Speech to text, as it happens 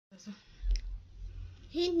sasa.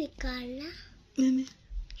 Hii ni kala. Nini?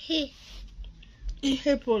 Hii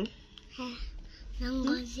Apple. na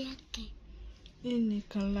ngozi yake. Hii ni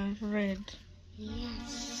color red.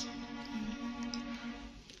 Yes.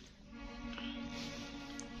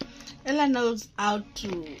 Ella knows how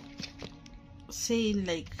to say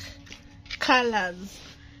like colors,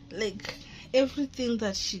 like everything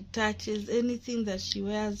that she touches, anything that she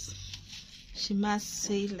wears, she must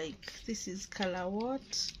say like this is color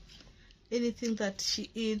what. Anything that she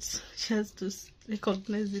eats, she has to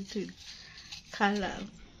recognize it with color.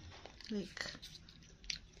 Like,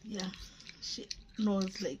 yeah, she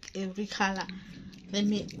knows like every color. Let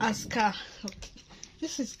me ask her. Okay,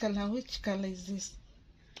 this is color. Which color is this?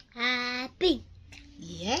 Pink.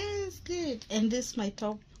 Yes, good. And this my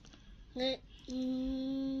top?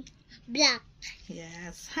 Black.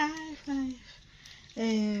 Yes, high five.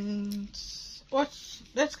 And what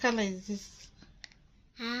color is this?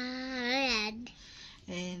 Red.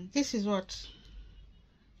 And this is what?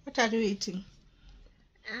 What are you eating?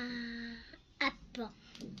 Apple.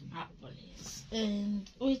 Apple, yes. And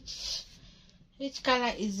which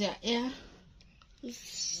color is your hair?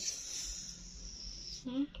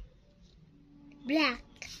 Black.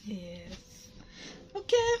 Yes.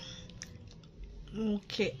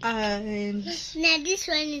 Okay. And Now this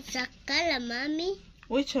one is a color, mommy.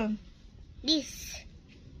 which one? This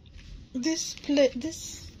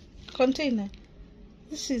container.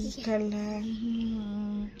 This is color.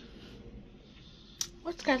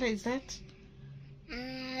 What color is that?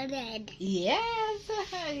 Red. Yes.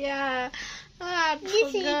 Yeah.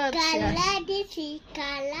 This is color. Yes. This is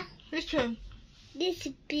color. Which one? This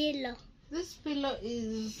pillow. This pillow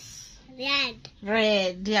is Red.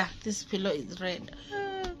 red. Yeah, this pillow is red.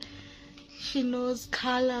 She knows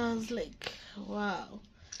colors, like, wow,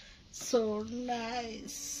 so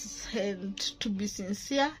nice. And to be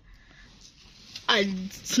sincere,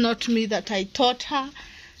 it's not me that I taught her.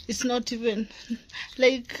 It's not even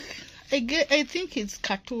like I think it's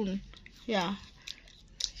Cartoon. Yeah,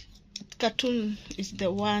 Cartoon is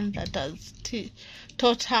the one that has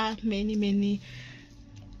taught her many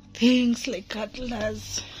things like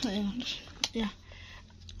colors. And yeah,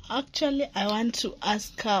 actually I want to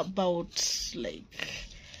ask her about, like,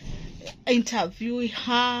 interview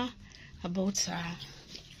her about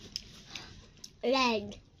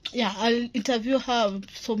Red. yeah, I'll interview her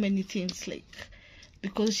so many things, like,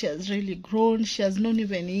 because she has really grown. She has known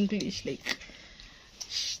even English, like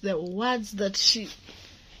the words that she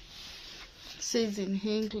says in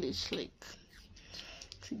English, like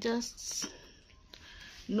she just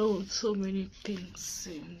knows so many things,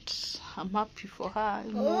 and I'm happy for her.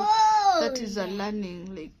 You know, that is a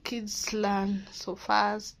learning. Like, kids learn so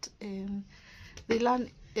fast, and they learn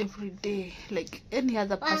every day, like any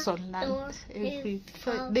other person learns every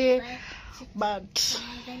day. But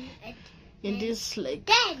in this, like,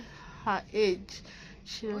 her age,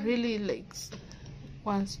 she really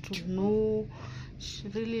wants to know. She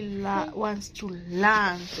really wants to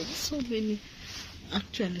learn, like so many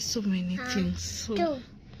things. So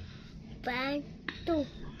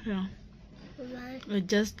yeah,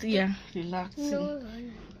 just relaxing.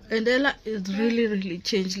 And Ella is really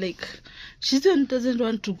changed. Like, she doesn't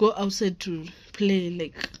want to go outside to play.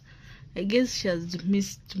 Like, I guess she has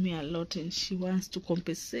missed me a lot, and she wants to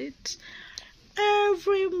compensate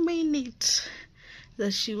every minute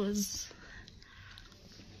that she was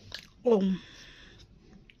home.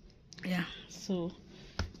 Yeah, so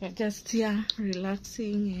we're just here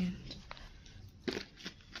relaxing,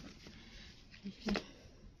 and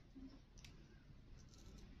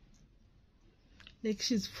like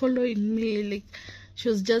she's following me. Like, she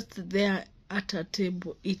was just there at a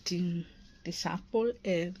table eating this apple,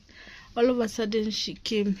 and all of a sudden she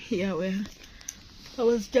came here where I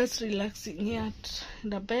was just relaxing here at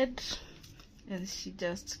the bed, and she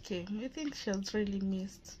just came. I think she has really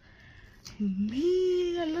missed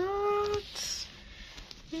me a lot.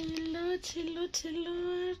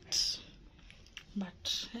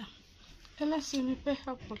 But yeah, Ella, si nipe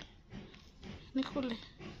apple nikule.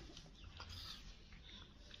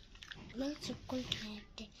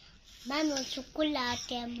 Mama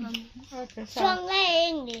chocolate, mama. Okay, so Strong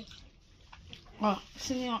English. oh,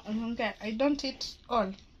 I don't eat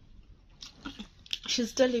all.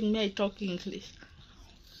 She's telling me I talk English,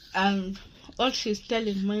 and all she's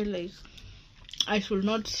telling me, like, I should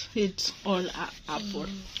not eat all apple.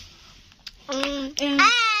 And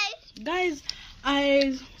guys,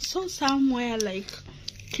 I saw somewhere like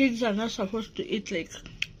kids are not supposed to eat like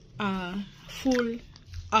full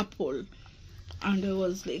apple, and I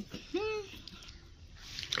was like,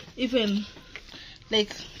 even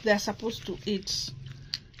like they're supposed to eat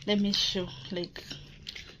let me show, like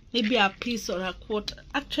maybe a piece or a quarter.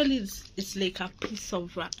 Actually it's like a piece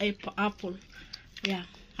of apple, yeah,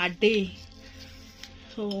 a day.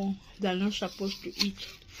 So they're not supposed to eat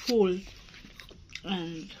full,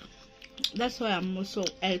 and that's why I'm also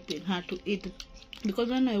helping her to eat it, because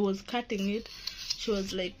when I was cutting it, she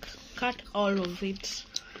was like, cut all of it,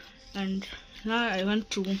 and now I want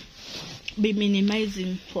to be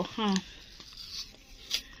minimizing for her.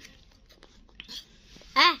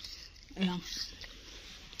 Yeah.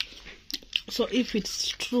 So if it's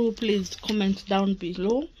true, please comment down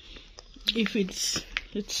below. If it's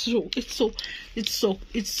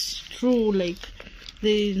true, like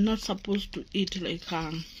they're not supposed to eat like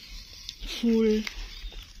a full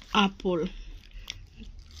apple.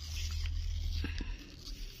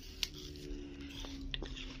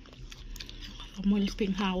 I'm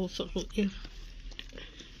helping her also. Yeah.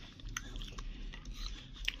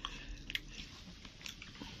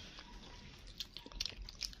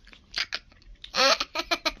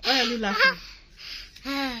 Why are you laughing?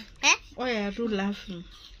 Why are you laughing?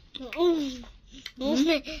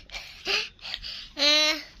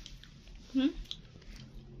 Hmm?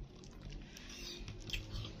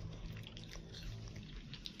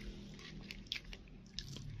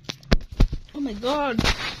 Oh my god!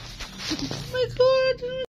 Oh my god!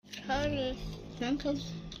 Sorry. Ankles.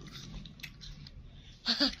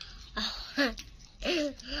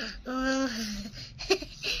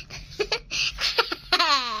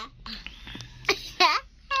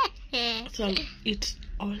 So I'll eat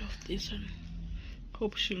all of this and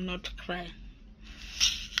hope she'll not cry.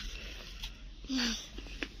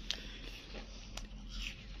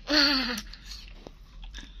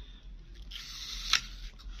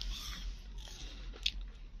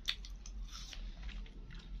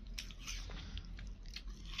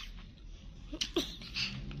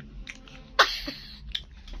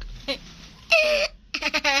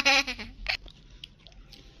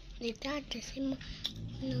 Nitasema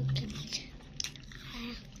nukutsa.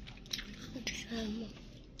 Nitasema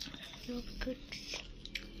nukutsa.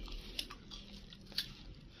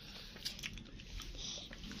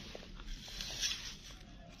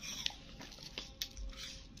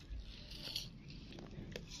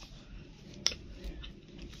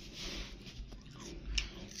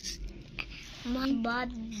 My bad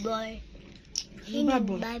boy. Bad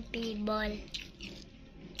boy. Baby boy.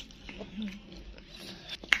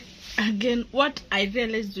 Again, what I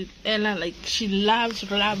realized with Ella, like she loves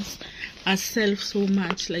herself so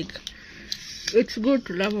much. Like it's good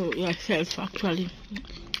to love yourself actually.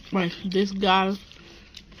 But this girl,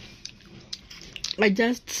 I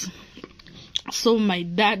just saw my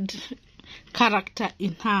dad character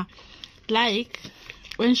in her. Like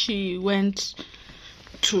when she went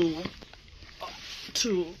to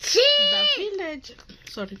the village,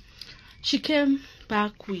 sorry, she came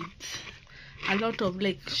back with a lot of,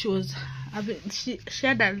 like, she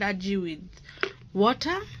had allergy with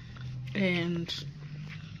water, and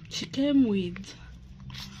she came with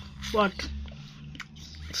what,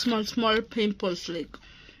 small pimples, like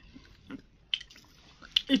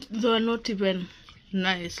they were not even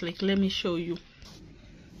nice. Like, let me show you.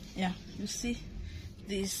 Yeah, you see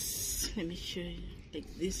this, let me show you, like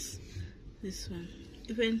this one,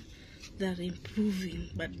 even they're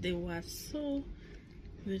improving, but they were so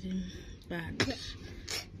very bad.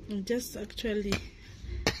 And just actually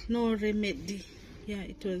no remedy. Yeah,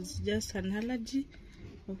 it was just an allergy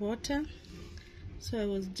of water. So I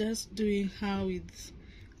was just doing her with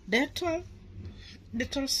Dettol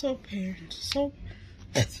soap and soap.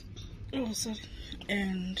 Oh, sorry.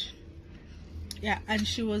 And yeah, and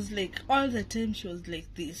she was like, all the time she was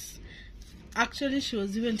like this. Actually, she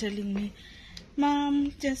was even telling me,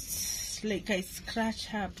 Mom, just like I scratch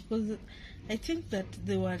her, because I think that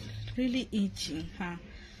they were really itching her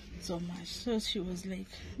so much. So she was like,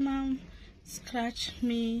 Mom, scratch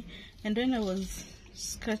me. And when I was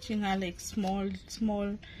scratching her, like small,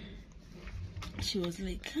 she was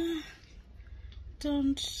like,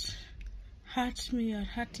 don't hurt me, you're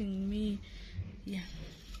hurting me. Yeah,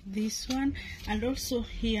 this one. And also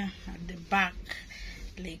here at the back,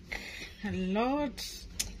 like a lot.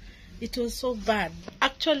 It was so bad,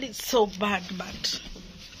 actually so bad, but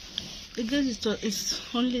because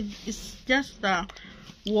it's just the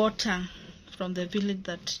water from the village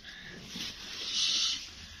that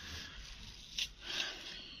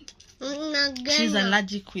she's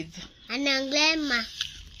allergic with.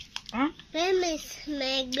 Huh?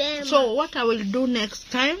 So what I will do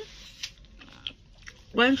next time,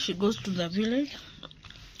 when she goes to the village,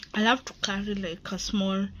 I'll have to carry like a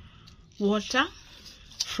small water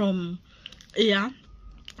from here,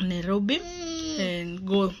 Nairobi, and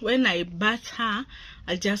go. When I bath her,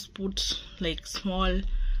 I just put like small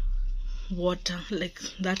water, like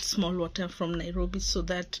that small water from Nairobi, so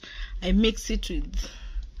that I mix it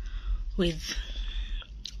with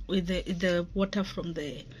the water from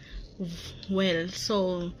the well.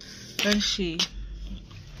 So when she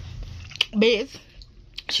bathe,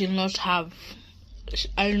 she'll not have,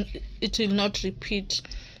 it will not repeat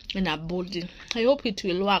in her body. I hope it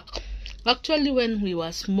will work. Actually, when we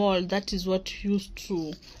were small, that is what used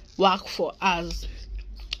to work for us.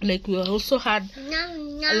 Like, we also had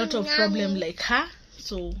a lot of problem like her,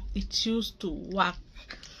 so it used to work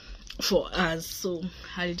for us. So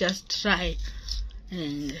I'll just try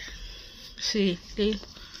and see if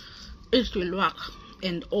it will work,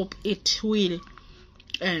 and hope it will.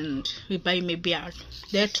 And we buy maybe a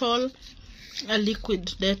Dettol, a liquid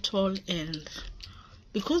Dettol, and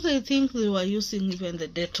because I think they were using even the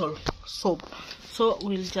Dettol soap, so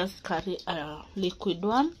we'll just carry a liquid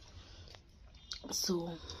one.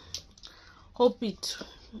 So hope it,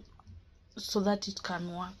 so that it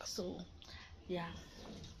can work. So yeah,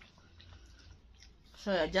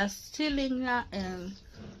 so we're just chilling here and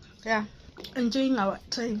yeah, enjoying our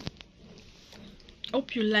time.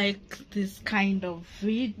 Hope you like this kind of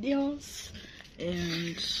videos,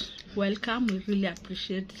 and welcome. We really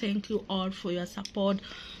appreciate. Thank you all for your support,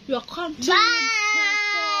 your continued support.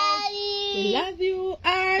 We love you,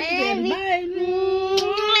 and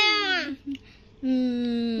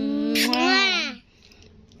bye.